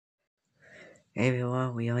Hey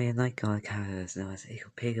everyone, we are your Nightguard characters known as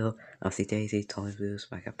Eagle Piggle, Upsy Daisy, Tommy Blues,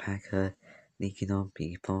 Mega Packer, Nikinon,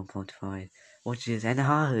 Pinky Pong, Pontify, Watches, and the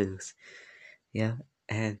Hahoos! Yeah,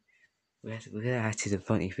 and we're gonna add to the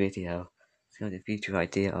funny video. So the future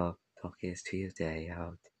idea of Talking Tuesday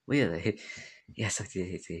out. Really? Yes, I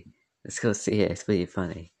did. Let's go see it, it's pretty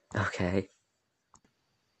funny. Okay.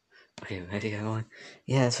 Okay, ready everyone?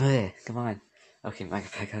 Yeah, let's play it, come on. Okay, Mega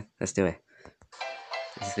Packer, let's do it.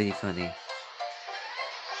 This is really funny.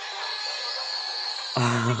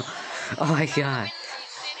 Oh my god.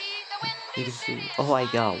 You can see. Oh my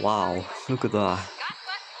god, wow. Look at that.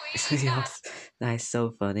 That is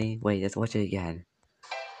so funny. Wait, let's watch it again.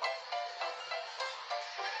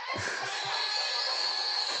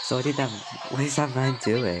 So what is that man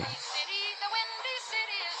doing?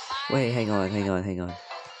 Wait, hang on.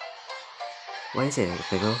 What is it,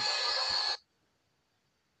 Pickle?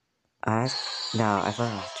 No, I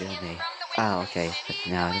thought it was Germany. Oh, okay. But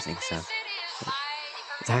no, I don't think so.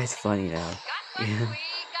 That is funny though. Yeah.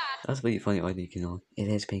 That's really funny on you know. It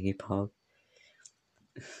is Pinky Pop.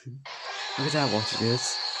 Look at that, watch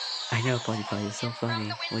this. I know Funny Pie is so funny.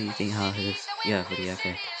 What do you think how it is? Yeah, pretty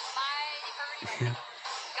epic.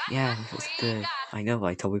 Yeah, it's good. I know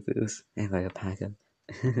why Toby Booth and like a packer.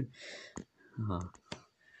 Oh,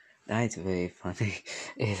 that is really funny.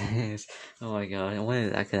 It is. Oh my god, I wonder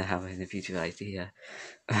if that could happen in the future idea.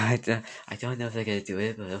 I don't know if they're gonna do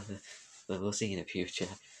it, but we'll see in the future.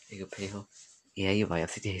 It could pay off. Yeah, you're right,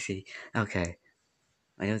 Upsy Daisy. Okay.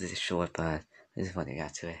 I know this is short, but this is when I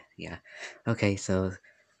got to it. Yeah. Okay, so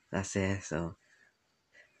that's it. So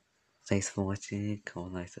thanks for watching.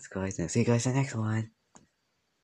 Comment, like, subscribe, and see you guys in the next one.